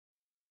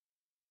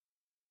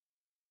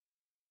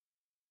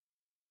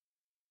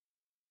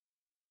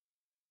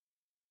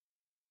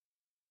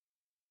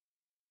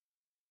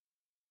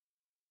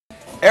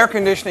Air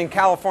conditioning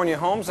California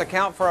homes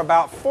account for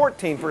about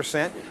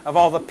 14% of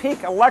all the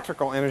peak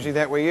electrical energy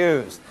that we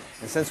use.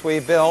 And since we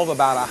build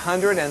about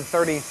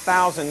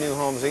 130,000 new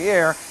homes a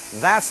year,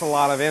 that's a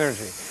lot of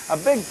energy. A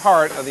big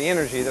part of the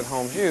energy that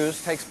homes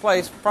use takes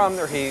place from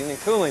their heating and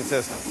cooling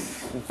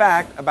systems. In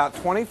fact, about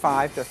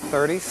 25 to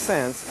 30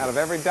 cents out of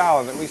every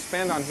dollar that we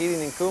spend on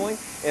heating and cooling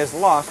is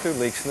lost through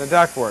leaks in the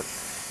ductwork.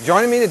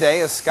 Joining me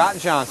today is Scott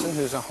Johnson,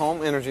 who's a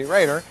home energy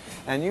rater,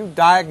 and you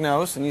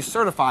diagnose and you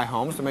certify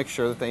homes to make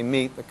sure that they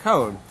meet the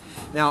code.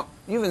 Now,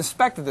 you've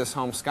inspected this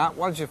home, Scott.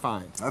 What did you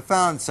find? I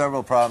found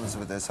several problems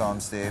with this home,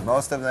 Steve.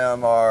 Most of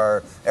them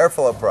are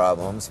airflow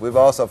problems. We've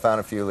also found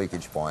a few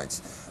leakage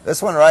points.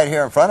 This one right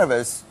here in front of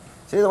us,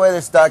 see the way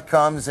this duct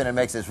comes and it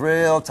makes this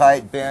real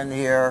tight bend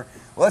here?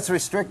 Well, it's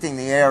restricting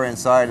the air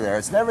inside of there.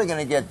 It's never going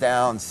to get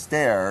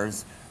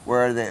downstairs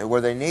where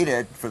they need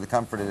it for the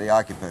comfort of the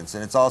occupants,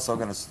 and it's also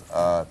going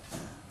to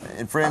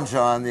infringe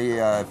on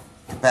the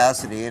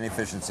capacity and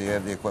efficiency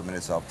of the equipment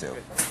itself too.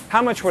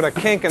 How much would a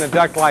kink in a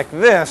duct like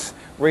this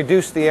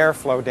reduce the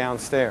airflow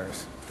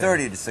downstairs?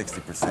 30 to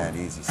 60%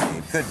 easy,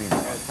 Steve. Could be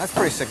more. That's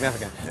pretty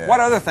significant. Yeah. What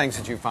other things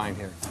did you find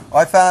here?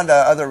 Well, I found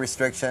other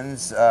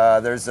restrictions.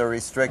 There's a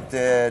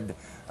restricted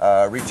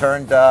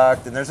return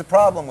duct, and there's a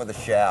problem with a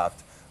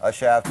shaft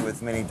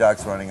with many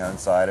ducts running on the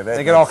side of it.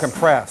 They get all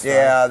compressed.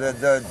 Yeah, right?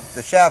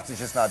 the shaft is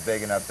just not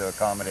big enough to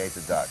accommodate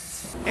the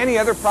ducts. Any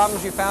other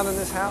problems you found in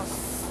this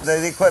house?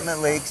 The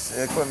equipment leaks,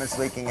 the equipment's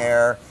leaking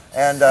air,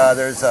 and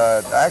there's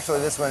actually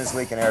this one is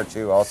leaking air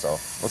too also.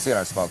 We'll see in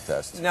our smoke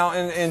test. Now,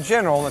 in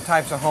general, the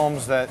types of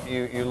homes that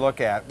you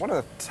look at, what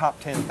are the top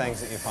 10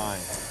 things that you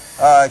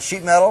find?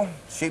 Sheet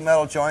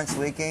metal joints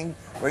leaking,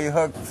 where you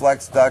hook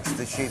flex ducts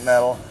to sheet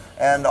metal,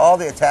 and all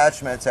the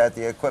attachments at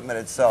the equipment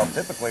itself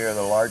typically are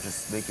the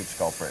largest leakage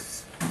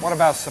culprits. What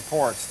about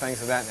supports,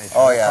 things of that nature?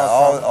 Oh yeah,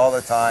 all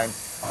the time.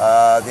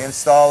 The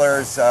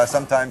installers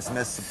sometimes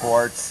miss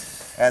supports,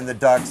 and the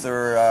ducts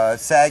are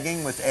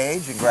sagging with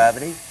age and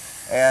gravity,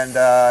 and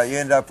you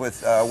end up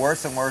with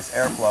worse and worse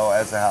airflow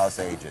as the house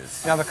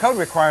ages. Now the code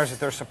requires that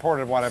they're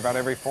supported, what, about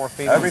every 4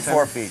 feet? Every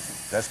 4 feet,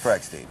 that's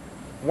correct, Steve.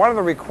 What are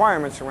the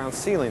requirements around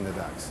sealing the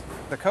ducts?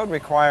 The code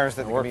requires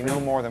that there can be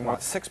no more than, what,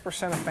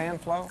 6% of fan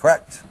flow?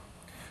 Correct.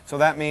 So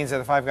that means that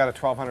if I've got a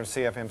 1200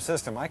 CFM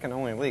system, I can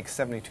only leak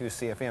 72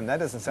 CFM. That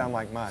doesn't sound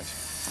like much.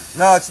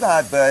 No, it's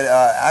not, but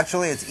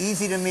actually it's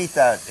easy to meet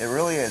that. It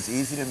really is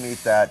easy to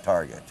meet that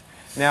target.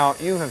 Now,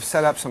 you have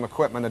set up some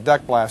equipment, a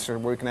duct blaster,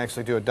 where we can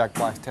actually do a duct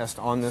blast test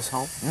on this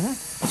home.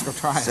 Let's go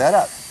try it. Set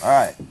up. All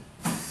right.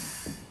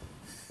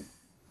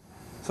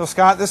 So,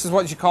 Scott, this is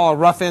what you call a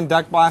rough-end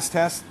duct blast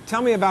test.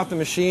 Tell me about the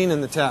machine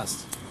and the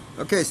test.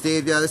 Okay,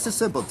 Steve. Yeah, this is a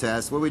simple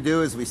test. What we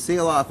do is we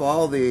seal off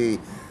all the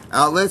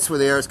outlets where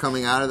the air is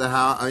coming out of the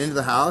house into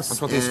the house.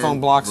 That's what these foam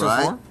blocks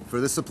are for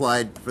the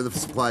supply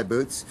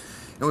boots,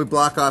 and we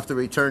block off the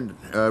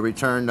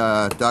return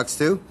ducts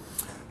too.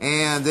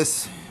 And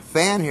this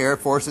fan here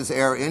forces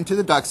air into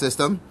the duct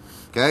system,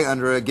 okay,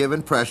 under a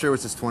given pressure,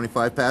 which is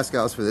 25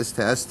 pascals for this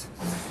test.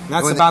 And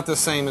that's about the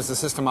same as the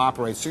system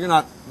operates, so you're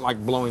not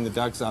like blowing the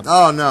ducts up.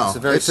 Oh no, it's a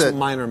very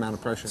minor amount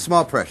of pressure.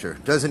 Small pressure,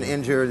 doesn't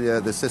injure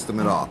the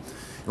system at all.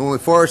 And when we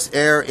force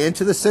air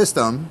into the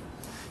system,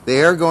 the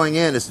air going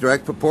in is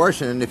direct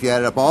proportion. If you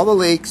added up all the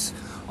leaks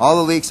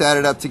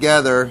added up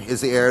together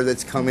is the air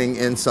that's coming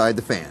inside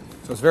the fan.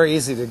 So it's very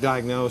easy to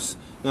diagnose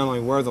not only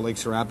where the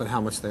leaks are at, but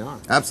how much they are.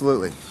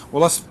 Absolutely.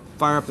 Well, let's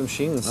fire up the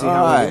machine and see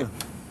how we do.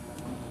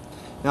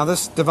 Now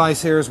this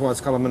device here is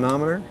what's called a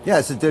manometer? Yeah,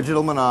 it's a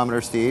digital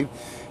manometer, Steve.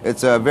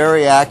 It's a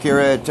very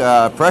accurate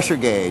pressure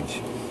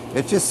gauge.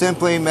 It's just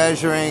simply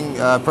measuring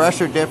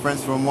pressure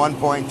difference from one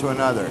point to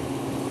another.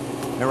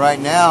 And right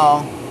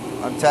now,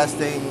 I'm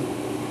testing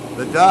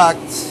the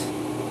ducts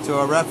to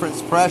a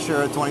reference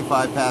pressure of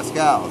 25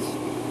 pascals.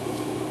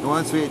 And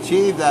once we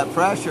achieve that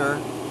pressure,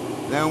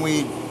 then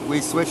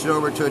we switch it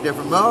over to a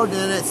different mode,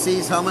 and it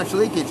sees how much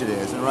leakage it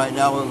is. And right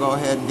now we'll go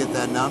ahead and get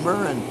that number,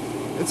 and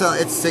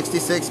it's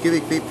 66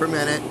 cubic feet per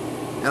minute,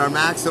 and our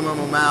maximum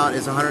amount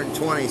is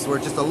 120, so we're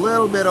just a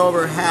little bit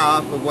over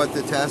half of what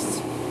the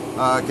test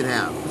can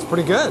have. That's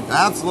pretty good.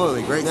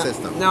 Absolutely, great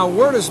system. Now,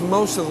 where does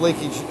most of the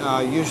leakage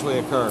usually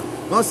occur?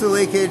 Most of the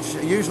leakage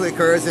usually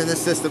occurs, and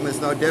this system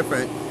is no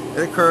different.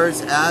 It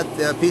occurs at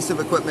the piece of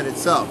equipment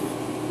itself.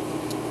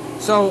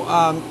 So,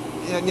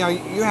 now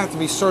you have to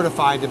be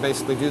certified to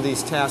basically do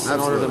these tests in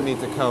order to meet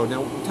the code.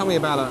 Now, tell me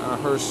about a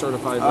HERS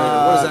certified rater.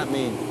 What does that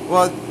mean?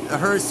 Well, a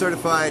HERS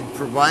certified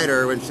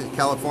provider, which in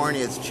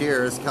California it's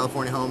CHEERS,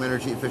 California Home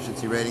Energy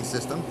Efficiency Rating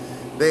System.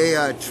 They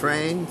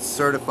train,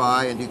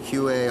 certify, and do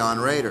QA on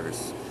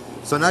raters.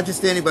 So not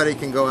just anybody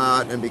can go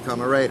out and become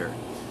a rater.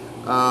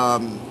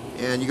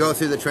 And you go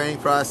through the training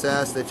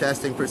process, the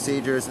testing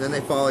procedures, and then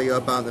they follow you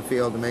up out in the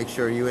field to make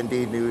sure you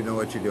indeed know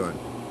what you're doing.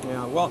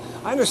 Yeah, well,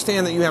 I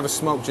understand that you have a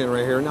smoke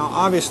generator here. Now,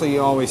 obviously,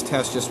 you always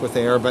test just with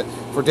air, but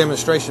for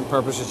demonstration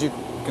purposes, you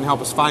can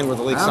help us find where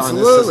the leaks are in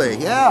this system.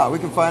 Absolutely, yeah. We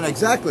can find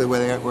exactly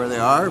where they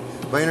are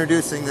by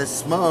introducing this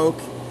smoke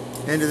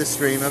into the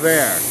stream of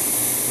air.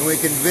 And we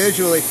can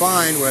visually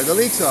find where the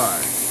leaks are.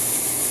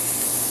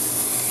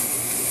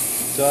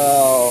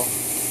 So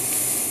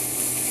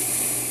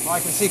well, I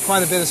can see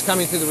quite a bit is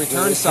coming through the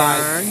return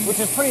side, which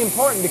is pretty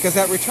important because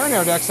that return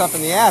air duct's up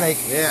in the attic.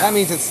 Yeah. That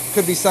means it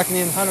could be sucking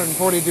in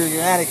 140-degree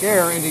attic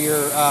air into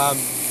your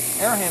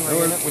air handler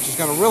unit, which is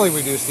going to really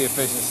reduce the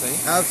efficiency.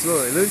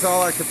 Absolutely. Lose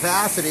all our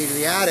capacity to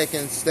the attic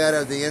instead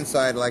of the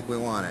inside like we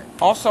want it.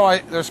 Also,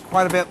 there's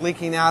quite a bit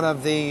leaking out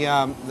of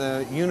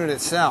the unit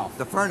itself.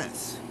 The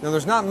furnace. Now,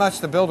 there's not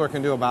much the builder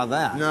can do about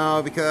that.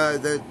 No,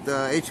 because the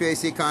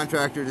HVAC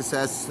contractor just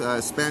has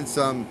to spend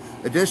some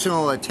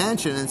additional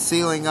attention in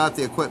sealing up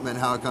the equipment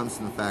how it comes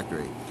from the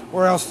factory.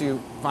 Where else do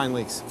you find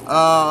leaks?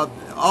 All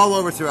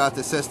over throughout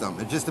the system.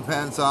 It just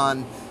depends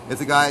on if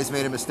the guys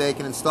made a mistake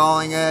in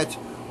installing it,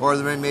 or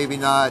they maybe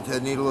not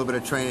need a little bit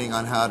of training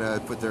on how to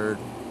put their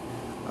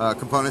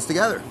components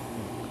together.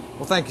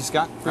 Well, thank you,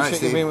 Scott.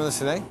 Appreciate you being with us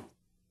today.